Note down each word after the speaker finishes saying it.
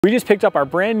We just picked up our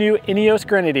brand new Ineos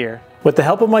Grenadier. With the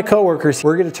help of my coworkers,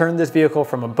 we're going to turn this vehicle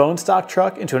from a bone stock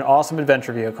truck into an awesome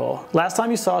adventure vehicle. Last time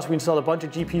you saw us, we installed a bunch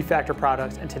of GP Factor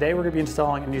products, and today we're going to be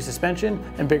installing a new suspension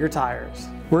and bigger tires.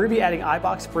 We're going to be adding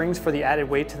I-box springs for the added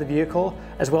weight to the vehicle,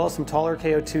 as well as some taller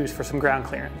KO2s for some ground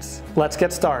clearance. Let's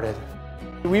get started.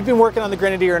 We've been working on the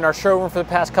Grenadier in our showroom for the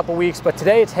past couple weeks, but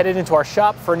today it's headed into our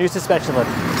shop for a new suspension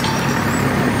lift.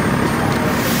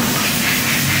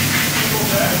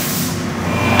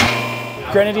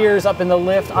 Grenadier is up in the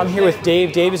lift. I'm here with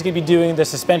Dave. Dave is going to be doing the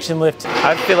suspension lift.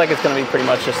 I feel like it's going to be pretty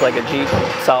much just like a Jeep,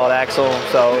 solid axle,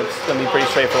 so it's going to be pretty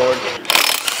straightforward.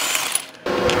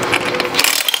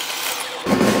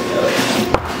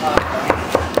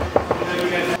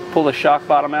 Pull the shock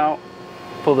bottom out,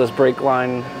 pull this brake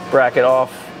line bracket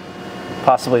off,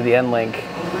 possibly the end link,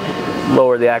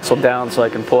 lower the axle down so I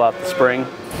can pull out the spring,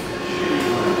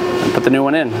 and put the new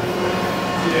one in.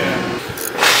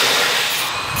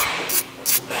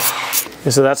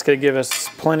 So that's going to give us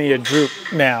plenty of droop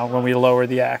now when we lower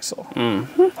the axle.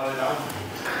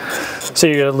 So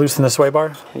you're going to loosen the sway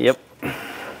bar? Yep.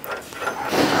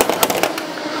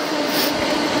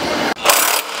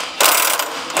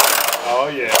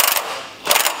 Oh yeah.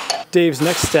 Dave's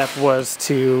next step was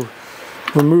to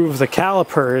remove the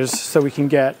calipers so we can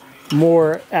get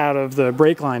more out of the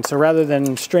brake line. So rather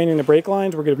than straining the brake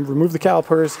lines, we're going to remove the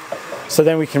calipers so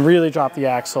then we can really drop the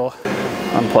axle.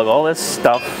 Unplug all this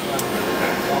stuff.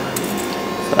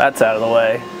 So that's out of the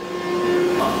way.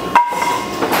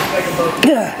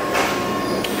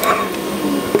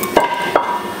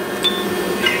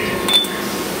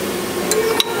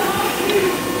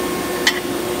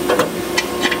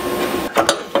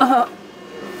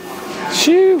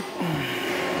 Shoo!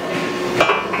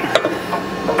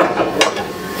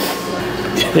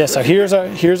 Yeah, so here's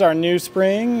our new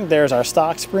spring. There's our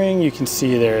stock spring. You can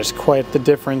see there's quite the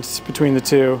difference between the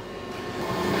two.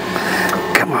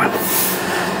 Come on.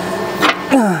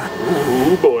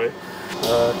 Oh boy.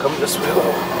 Come this way.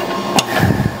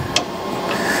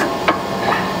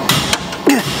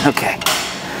 Okay.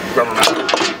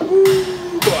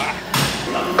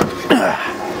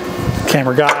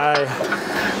 Camera guy.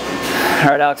 All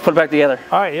right, Alex, put it back together.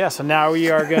 All right, yeah, so now we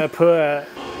are gonna put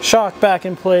shock back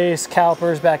in place,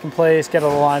 calipers back in place, get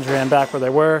all the lines ran back where they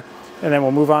were, and then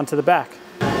we'll move on to the back.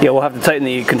 Yeah, we'll have to tighten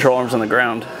the control arms on the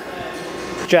ground.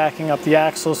 Jacking up the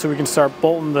axle so we can start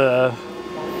bolting the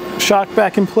shock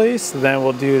back in place. Then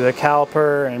we'll do the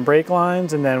caliper and brake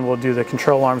lines, and then we'll do the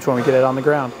control arms when we get it on the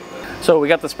ground. So we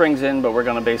got the springs in, but we're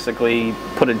gonna basically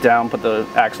put it down, put the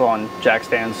axle on jack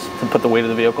stands to put the weight of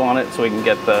the vehicle on it so we can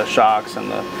get the shocks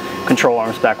and the control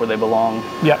arms back where they belong.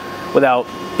 Yep. Without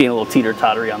being a little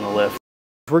teeter-tottery on the lift.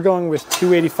 We're going with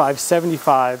 285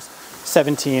 75s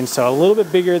 17, so a little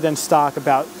bit bigger than stock,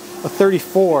 about a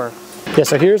 34. Yeah,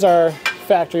 so here's our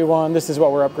factory one. This is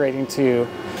what we're upgrading to.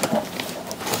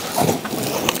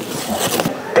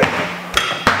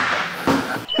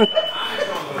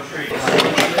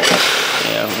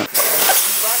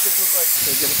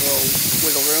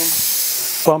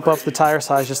 Bump up the tire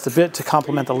size just a bit to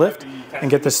complement the lift and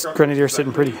get this Grenadier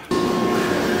sitting pretty.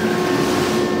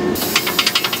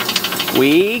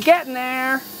 We getting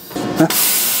there.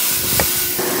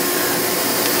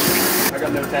 I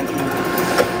got no tension.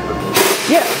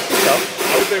 Yeah,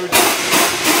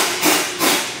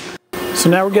 so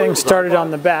now we're getting started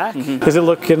on the back. Is it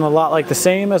looking a lot like the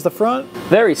same as the front?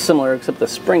 very similar, except the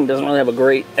spring doesn't really have a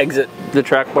great exit. The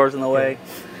track bar's in the way,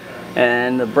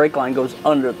 and the brake line goes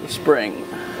under the spring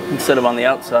instead of on the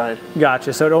outside.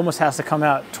 Gotcha, so it almost has to come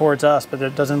out towards us, but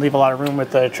it doesn't leave a lot of room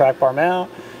with the track bar mount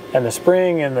and the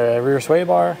spring and the rear sway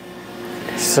bar.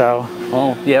 So,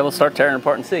 Oh, yeah, we'll start tearing it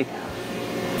apart and see.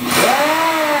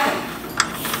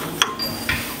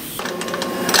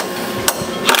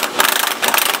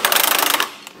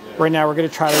 right now we're going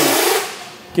to try to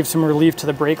give some relief to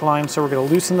the brake line. So we're going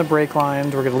to loosen the brake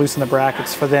lines, we're going to loosen the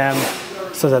brackets for them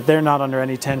so that they're not under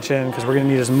any tension, because we're going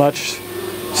to need as much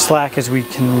slack as we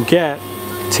can get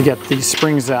to get these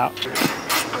springs out.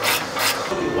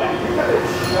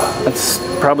 That's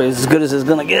probably as good as it's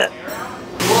gonna get.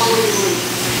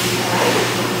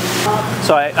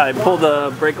 So I pulled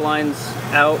the brake lines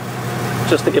out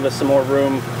just to give us some more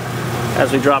room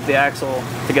as we drop the axle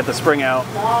to get the spring out.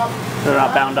 They're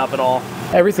not bound up at all.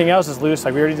 Everything else is loose.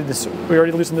 Like we already did this. We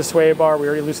already loosened the sway bar. We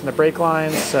already loosened the brake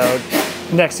lines. So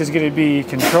next is going to be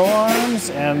control arms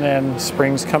and then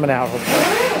springs coming out.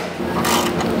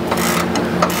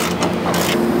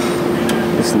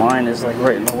 This line is like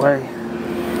right in the way.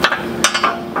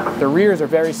 The rears are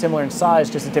very similar in size,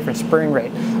 just a different spring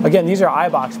rate. Again, these are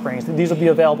I-box springs. These will be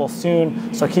available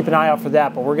soon, so keep an eye out for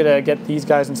that, but we're gonna get these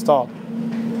guys installed.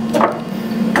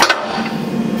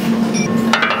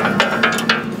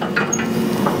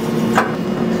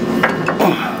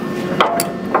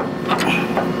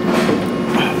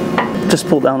 Just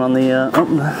pull down on the, oh,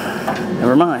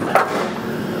 never mind.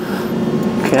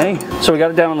 Okay, so we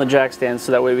got it down on the jack stand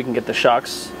so that way we can get the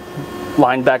shocks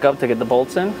lined back up to get the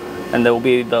bolts in, and there will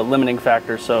be the limiting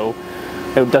factor so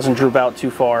it doesn't droop out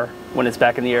too far when it's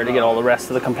back in the air to get all the rest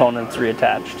of the components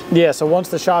reattached. Yeah, so once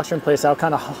the shocks are in place, that'll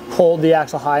kind of hold the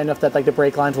axle high enough that like the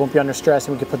brake lines won't be under stress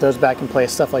and we can put those back in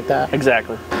place, stuff like that.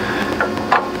 Exactly.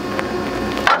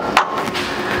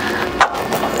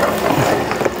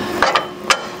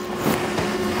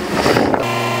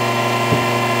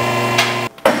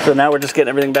 So now we're just getting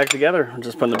everything back together. I'm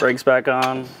just putting the brakes back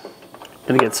on.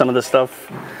 Gonna get some of this stuff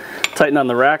tightened on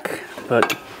the rack,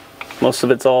 but most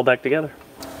of it's all back together.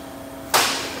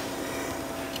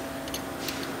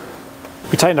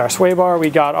 We tightened our sway bar, we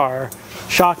got our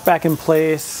shock back in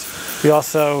place. We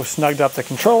also snugged up the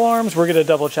control arms. We're gonna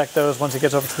double check those once it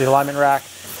gets over to the alignment rack.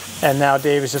 And now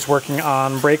Dave is just working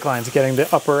on brake lines, getting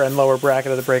the upper and lower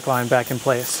bracket of the brake line back in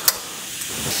place.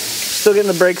 Still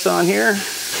getting the brakes on here.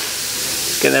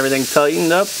 Getting everything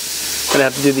tightened up. Gonna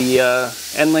have to do the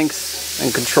end links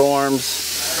and control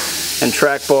arms and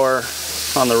track bar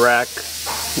on the rack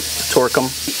to torque them.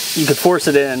 You could force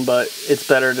it in, but it's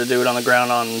better to do it on the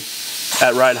ground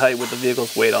at ride height with the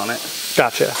vehicle's weight on it.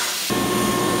 Gotcha.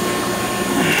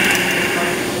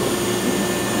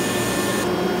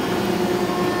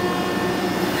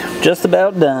 Just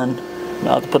about done.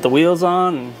 Now I have to put the wheels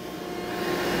on and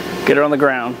get her on the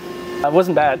ground. It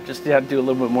wasn't bad, just you had to do a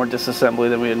little bit more disassembly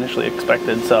than we initially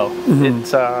expected, so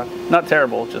it's not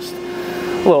terrible, just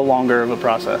a little longer of a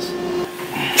process.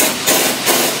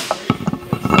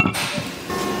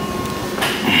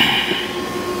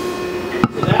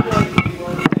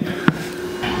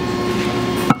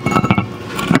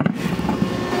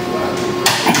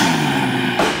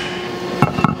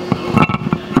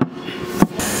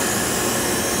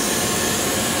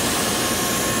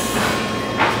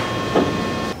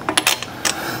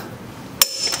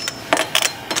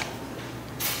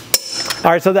 All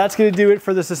right, so that's gonna do it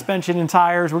for the suspension and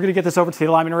tires. We're gonna get this over to the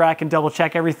alignment rack and double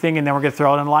check everything, and then we're gonna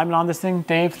throw an alignment on this thing.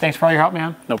 Dave, thanks for all your help,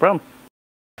 man. No problem.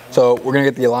 So we're gonna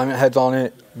get the alignment heads on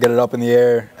it, get it up in the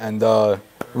air, and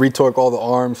retorque all the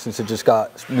arms since it just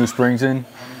got new springs in,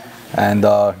 and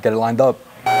get it lined up.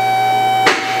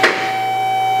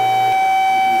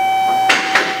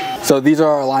 So these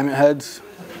are our alignment heads.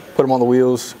 Put them on the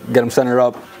wheels, get them centered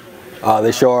up.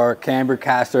 They show our camber,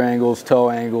 caster angles, toe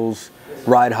angles,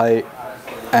 ride height,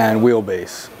 and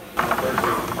wheelbase.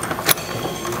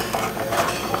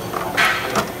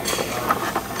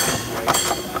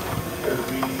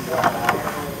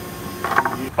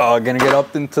 Gonna get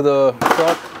up into the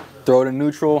truck, throw it in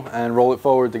neutral, and roll it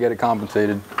forward to get it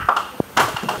compensated.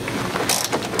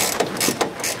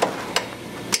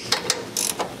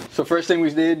 So first thing we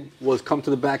did was come to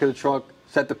the back of the truck,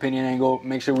 set the pinion angle,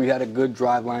 make sure we had a good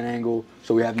driveline angle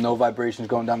so we have no vibrations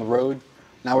going down the road.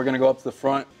 Now we're gonna go up to the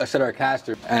front, set our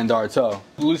caster and our toe.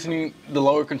 Loosening the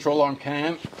lower control arm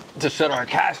cam to set our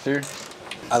caster.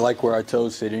 I like where our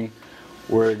toe's sitting.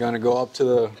 We're gonna go up to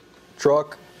the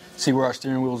truck, see where our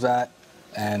steering wheel's at,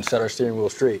 and set our steering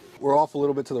wheel straight. We're off a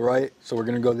little bit to the right, so we're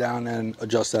gonna go down and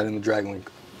adjust that in the drag link.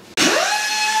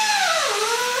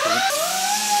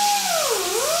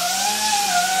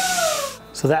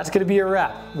 So that's gonna be a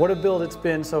wrap. What a build it's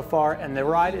been so far, and the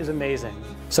ride is amazing.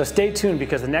 So stay tuned,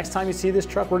 because the next time you see this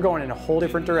truck, we're going in a whole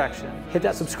different direction. Hit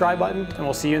that subscribe button, and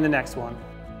we'll see you in the next one.